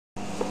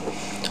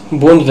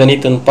Bun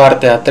venit în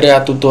partea a treia a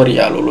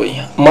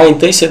tutorialului. Mai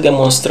întâi să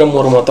demonstrăm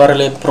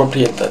următoarele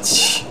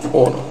proprietăți.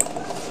 1.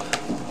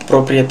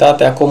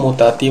 Proprietatea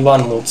comutativă a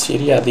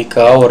înmulțirii,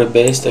 adică A ori B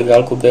este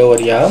egal cu B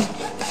ori A.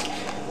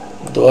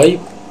 2.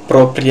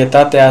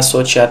 Proprietatea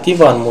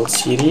asociativă a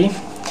înmulțirii,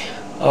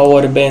 A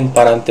ori B în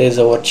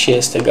paranteză ori C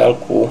este egal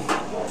cu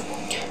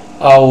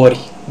A ori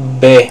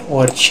B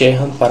ori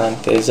C în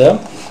paranteză.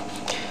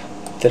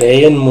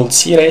 3.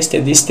 Înmulțirea este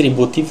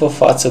distributivă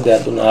față de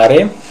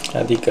adunare,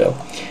 adică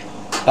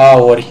A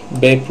ori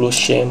B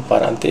plus C în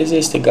paranteză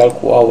este egal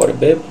cu A ori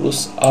B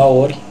plus A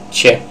ori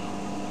C.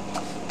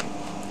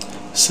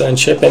 Să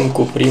începem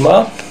cu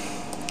prima.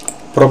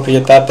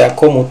 Proprietatea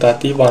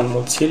comutativă a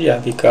înmulțirii,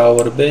 adică A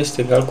ori B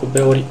este egal cu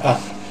B ori A.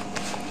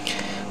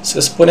 Să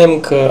spunem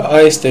că A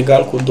este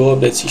egal cu 2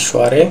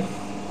 bețișoare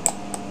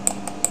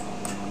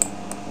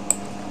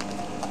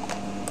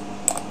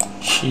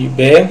și B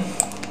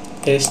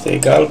este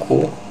egal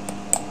cu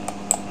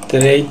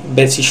 3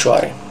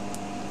 bețișoare.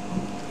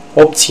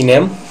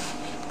 Obținem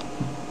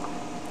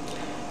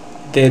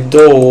de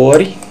 2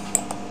 ori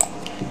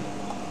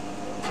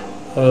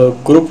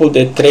grupul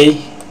de 3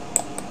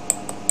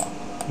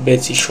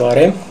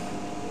 bețișoare,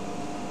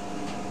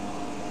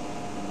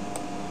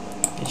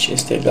 deci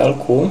este egal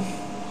cu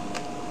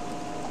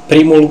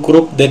primul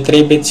grup de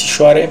 3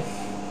 bețișoare,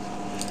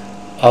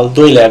 al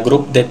doilea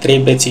grup de 3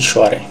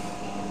 bețișoare.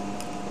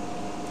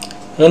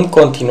 În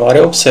continuare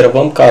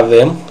observăm că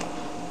avem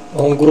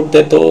un grup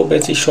de 2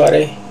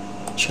 bețișoare,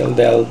 cel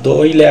de-al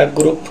doilea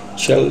grup,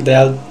 cel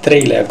de-al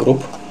treilea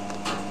grup.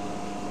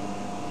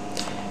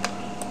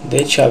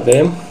 Deci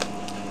avem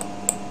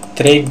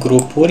 3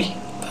 grupuri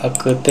a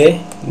câte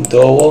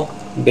 2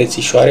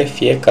 bețișoare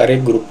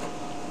fiecare grup.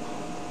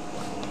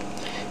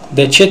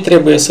 De ce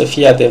trebuie să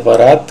fie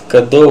adevărat că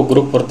 2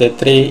 grupuri de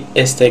 3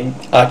 este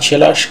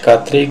același ca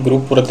 3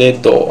 grupuri de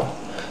 2?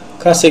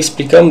 Ca să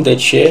explicăm de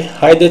ce,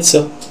 haideți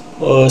să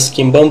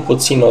schimbăm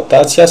puțin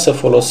notația, să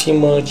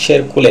folosim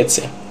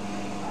cerculețe.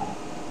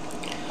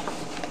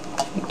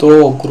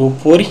 2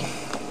 grupuri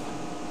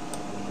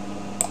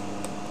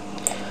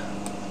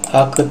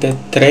a câte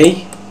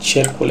 3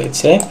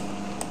 cerculețe,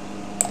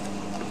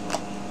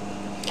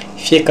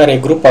 fiecare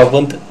grup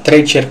având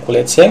 3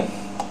 cerculețe,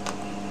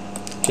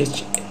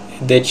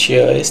 deci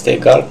este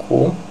egal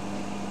cu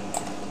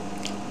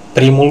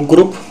primul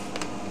grup,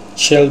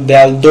 cel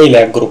de-al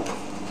doilea grup.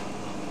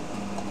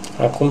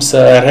 Acum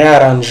să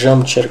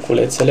rearanjăm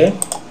cerculețele,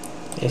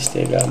 este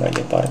egal mai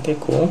departe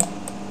cu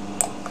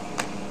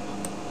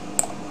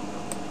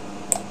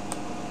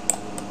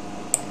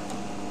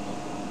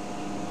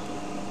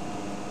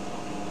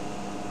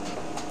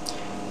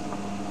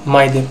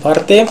mai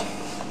departe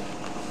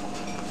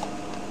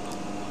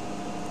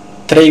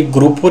 3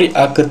 grupuri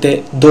a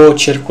câte 2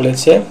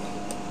 cerculețe,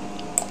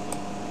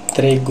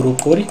 3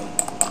 grupuri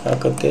a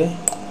câte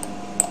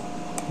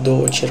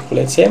 2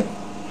 cerculețe,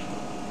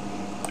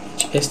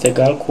 este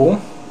egal cu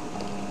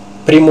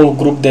primul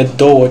grup de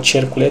 2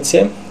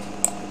 cerculețe,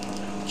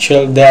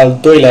 cel de-al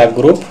doilea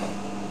grup,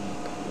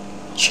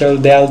 cel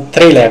de-al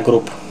treilea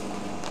grup.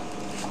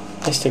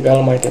 Este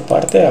egal mai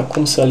departe.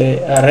 Acum să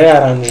le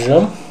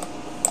rearanjăm.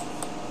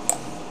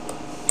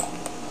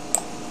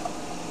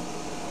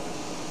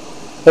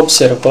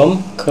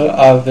 Observăm că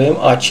avem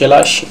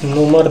același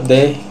număr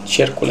de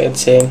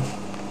cerculețe.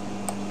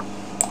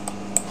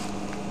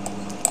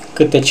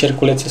 Câte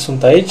cerculețe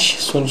sunt aici?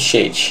 Sunt și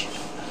aici.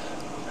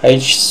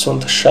 Aici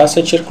sunt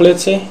 6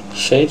 cerculețe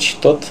și aici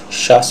tot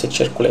 6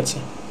 cerculețe.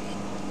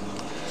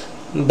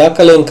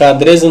 Dacă le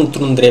încadrez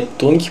într-un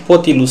dreptunghi,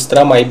 pot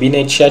ilustra mai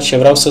bine ceea ce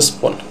vreau să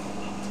spun.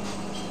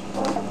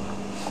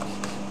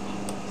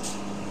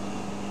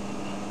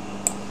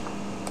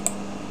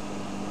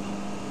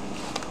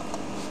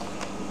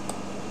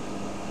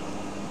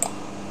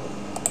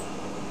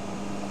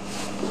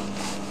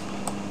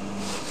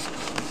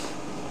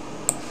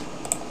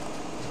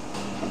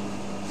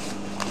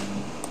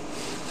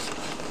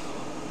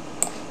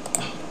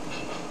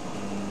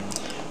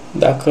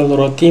 Dacă îl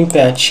rotim pe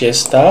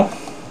acesta,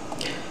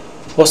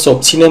 o să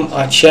obținem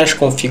aceeași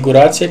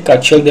configurație ca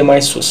cel de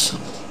mai sus.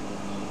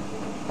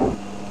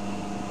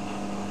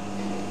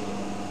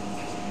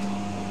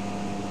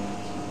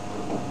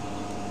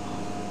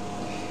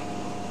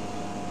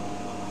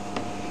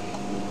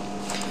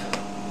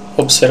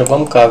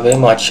 Observăm că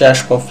avem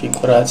aceeași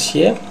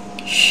configurație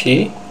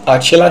și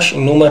același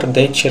număr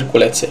de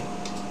cerculețe.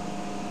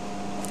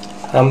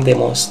 Am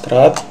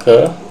demonstrat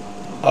că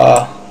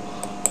A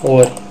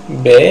ori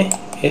B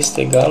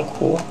este egal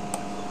cu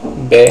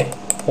B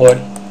ori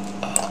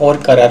A,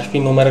 oricare ar fi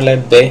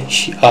numerele B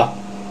și A.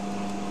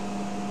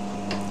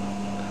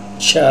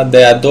 Cea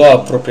de-a doua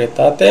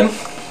proprietate,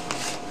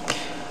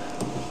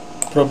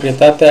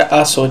 proprietatea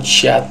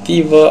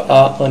asociativă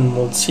a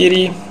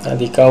înmulțirii,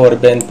 adică A ori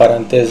B în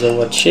paranteză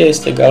ori C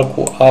este egal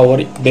cu A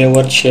ori B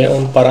ori C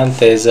în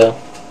paranteză.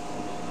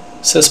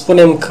 Să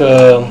spunem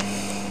că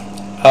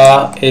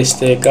A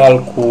este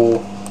egal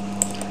cu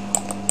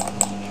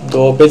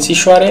 2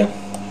 bețișoare,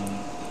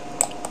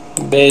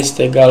 B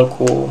este egal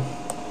cu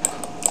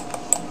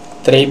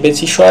 3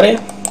 bețișoare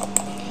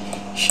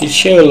și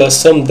C îl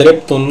lăsăm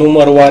drept un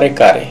număr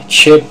oarecare.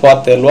 C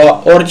poate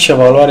lua orice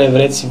valoare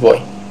vreți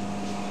voi.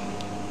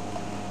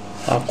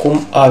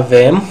 Acum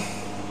avem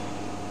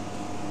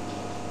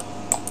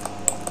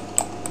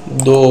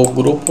două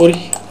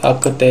grupuri a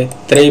câte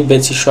 3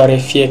 bețișoare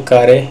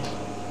fiecare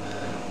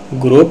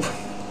grup,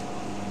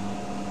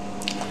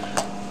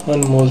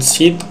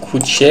 înmulțit cu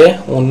C,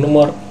 un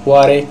număr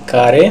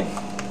oarecare,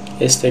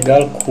 este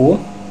egal cu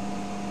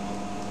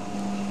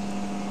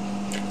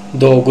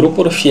două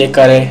grupuri,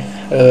 fiecare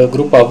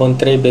grup având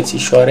 3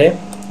 bețișoare,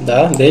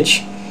 da?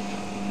 Deci,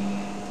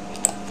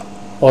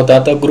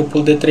 odată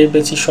grupul de 3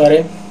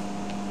 bețișoare,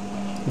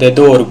 de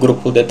două ori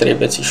grupul de 3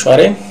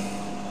 bețișoare,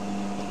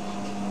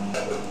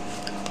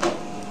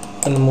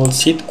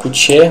 înmulțit cu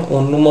C,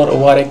 un număr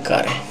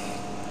oarecare,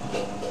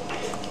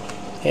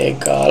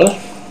 egal,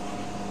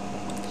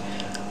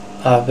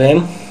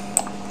 avem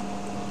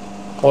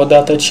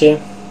odată C,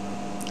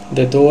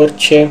 de două ori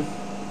C,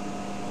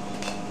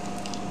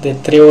 de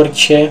 3 ori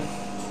C,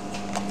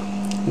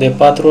 de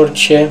 4 ori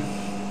C,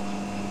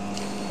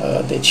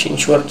 de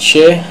 5 ori C,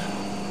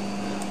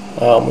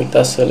 am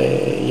uitat să le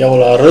iau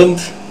la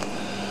rând,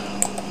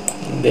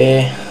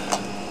 de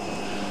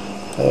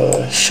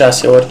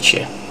 6 ori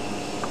C.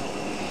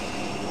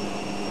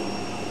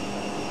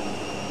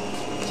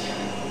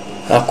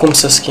 Acum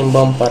să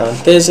schimbăm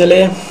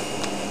parantezele.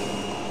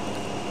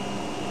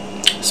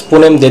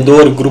 Spunem de două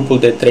ori grupul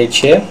de 3C,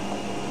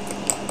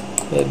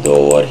 de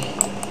două ori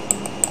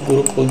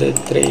grupul de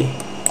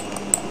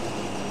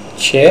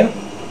 3C,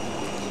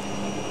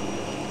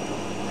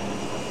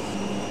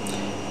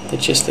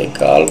 deci este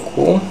egal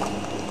cu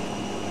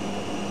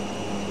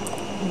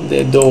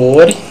de două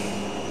ori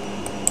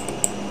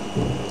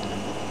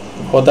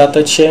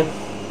odată C,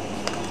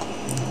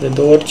 de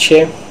două ori C,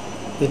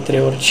 de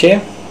 3 ori C,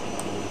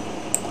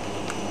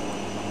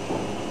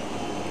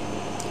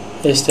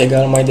 este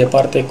egal mai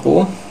departe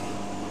cu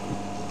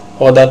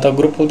odată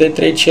grupul de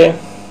 3C,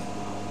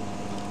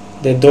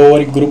 de două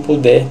ori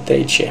grupul de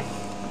 3C.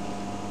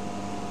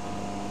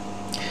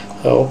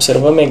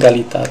 Observăm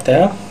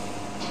egalitatea.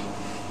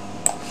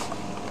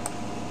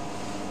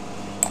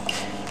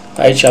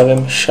 Aici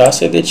avem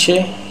 6 de C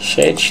și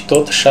aici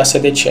tot 6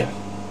 de C.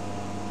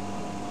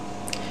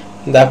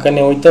 Dacă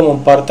ne uităm în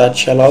partea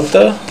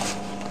cealaltă,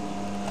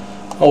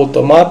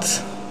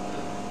 automat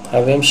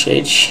avem și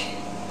aici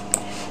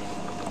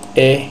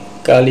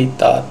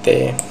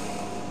egalitate.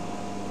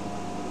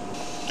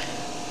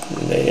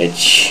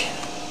 Deci,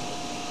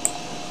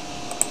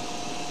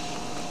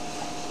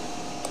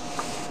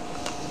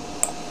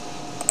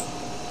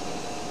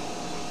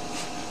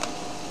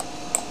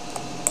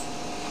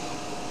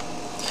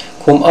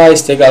 cum A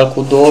este egal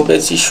cu 2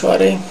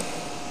 bețișoare,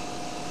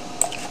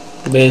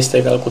 B este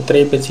egal cu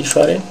 3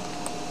 bețișoare,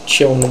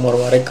 C un număr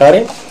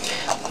oarecare,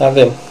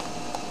 avem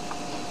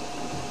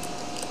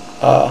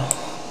A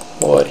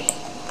ori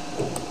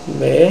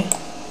B,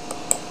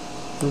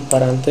 în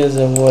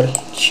paranteză ori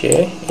C,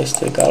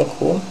 este egal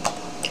cu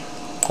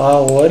A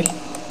ori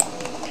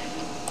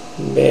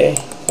B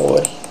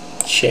ori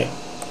C,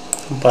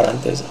 în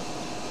paranteză.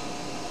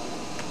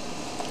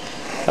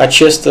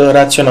 Acest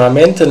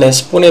raționament ne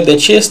spune de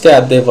ce este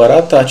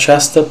adevărată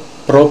această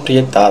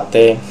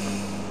proprietate.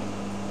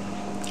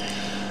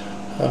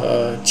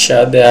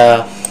 Cea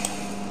de-a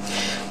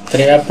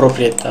treia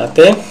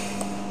proprietate,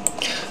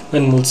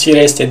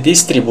 înmulțirea este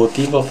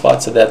distributivă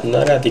față de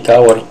adunare, adică A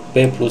ori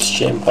B plus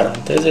C în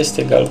paranteză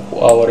este egal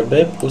cu A ori B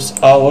plus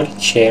A ori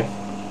C.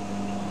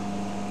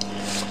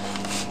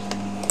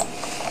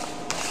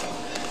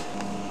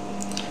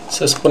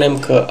 Să spunem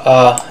că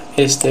A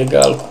este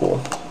egal cu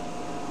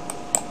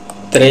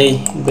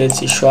 3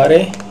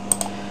 bețișoare,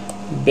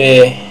 B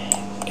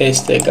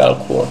este egal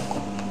cu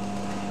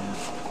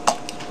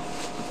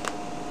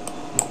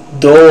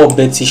 2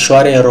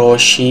 bețișoare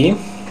roșii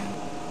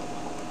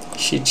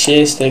și C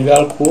este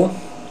egal cu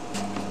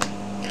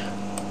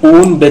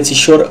 1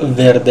 bețișor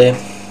verde.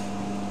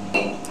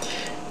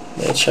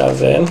 Deci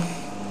avem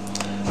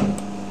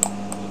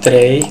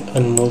 3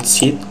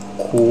 înmulțit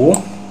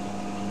cu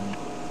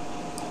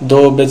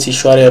 2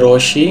 bețișoare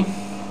roșii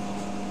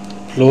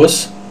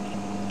plus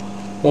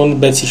un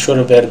bețișor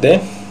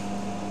verde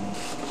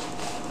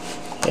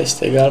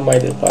este egal mai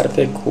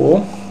departe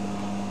cu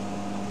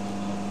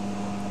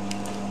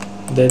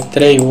de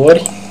 3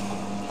 ori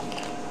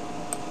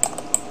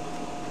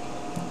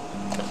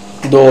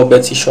 2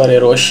 bețișoare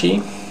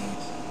roșii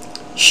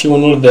și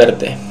unul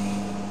verde.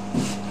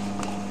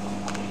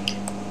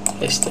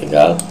 Este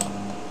egal.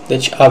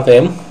 Deci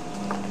avem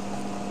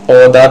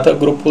odată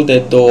grupul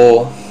de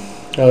 2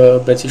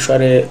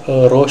 bețișoare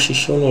roșii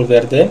și unul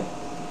verde,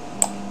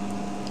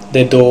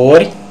 de 2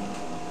 ori,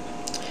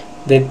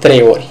 de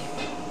 3 ori.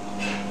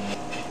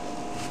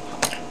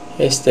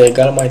 Este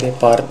egal mai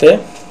departe.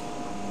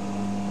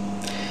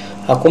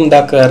 Acum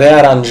dacă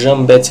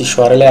rearanjăm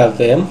bețișoarele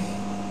avem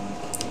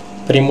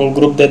primul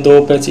grup de 2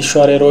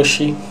 bețișoare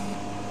roșii,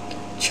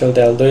 cel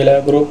de-al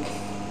doilea grup,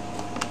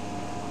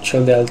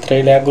 cel de-al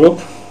treilea grup,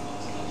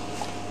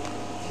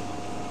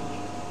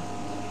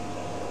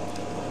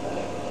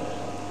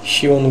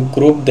 și un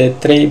grup de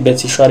 3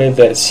 bețișoare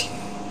verzi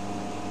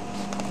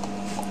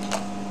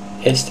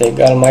este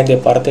egal mai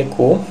departe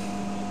cu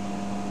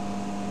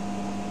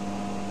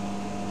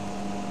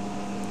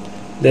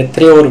de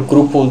 3 ori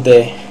grupul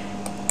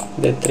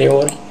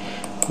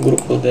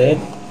de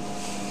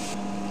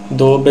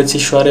 2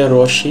 bețișoare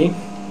roșii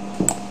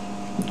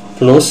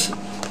plus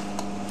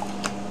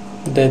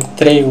de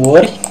 3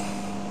 ori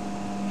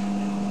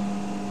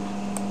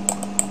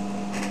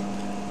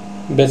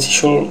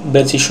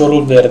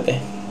bețișorul verde.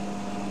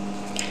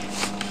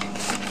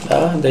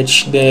 Da?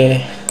 Deci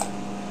de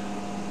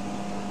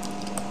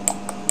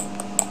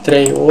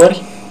 3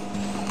 ori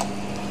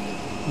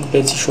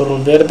bețișorul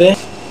verde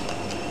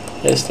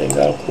este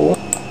egal cu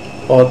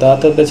o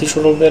dată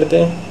bețișorul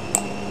verde,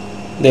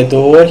 de 2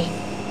 ori,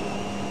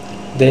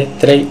 de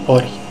 3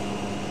 ori.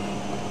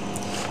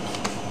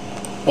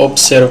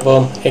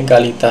 Observăm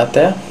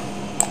egalitatea.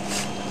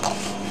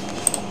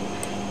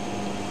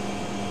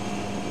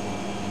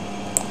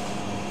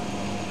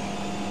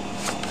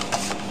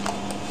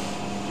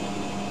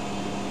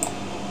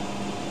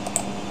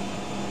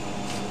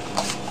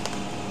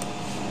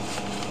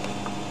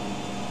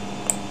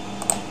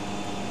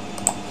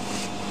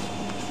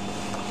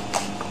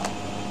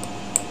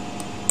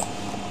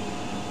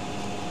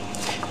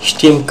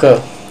 Știm că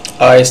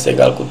A este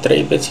egal cu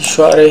 3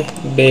 bețișoare,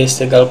 B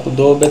este egal cu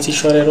 2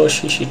 bețișoare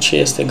roșii și C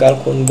este egal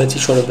cu un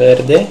bețișor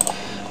verde.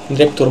 În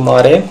drept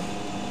urmare,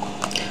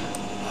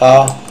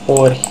 A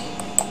ori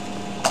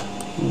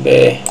B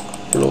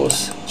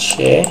plus C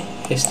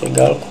este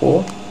egal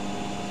cu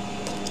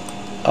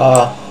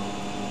A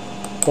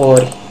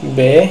ori B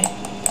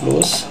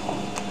plus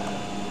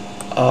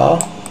A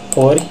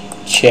ori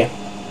C.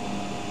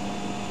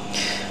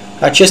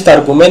 Acest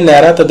argument ne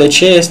arată de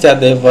ce este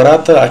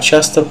adevărată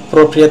această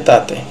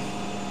proprietate.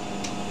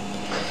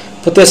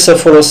 Puteți să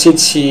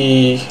folosiți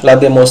la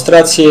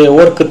demonstrație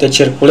oricâte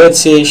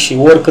cerculețe și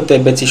oricâte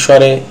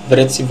bețișoare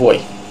vreți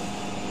voi.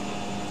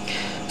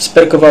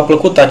 Sper că v-a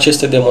plăcut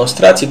aceste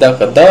demonstrații.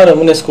 Dacă da,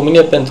 rămâneți cu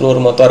mine pentru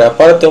următoarea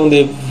parte,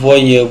 unde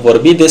voi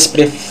vorbi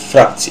despre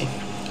fracții.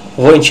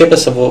 Voi începe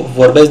să vă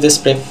vorbesc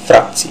despre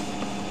fracții.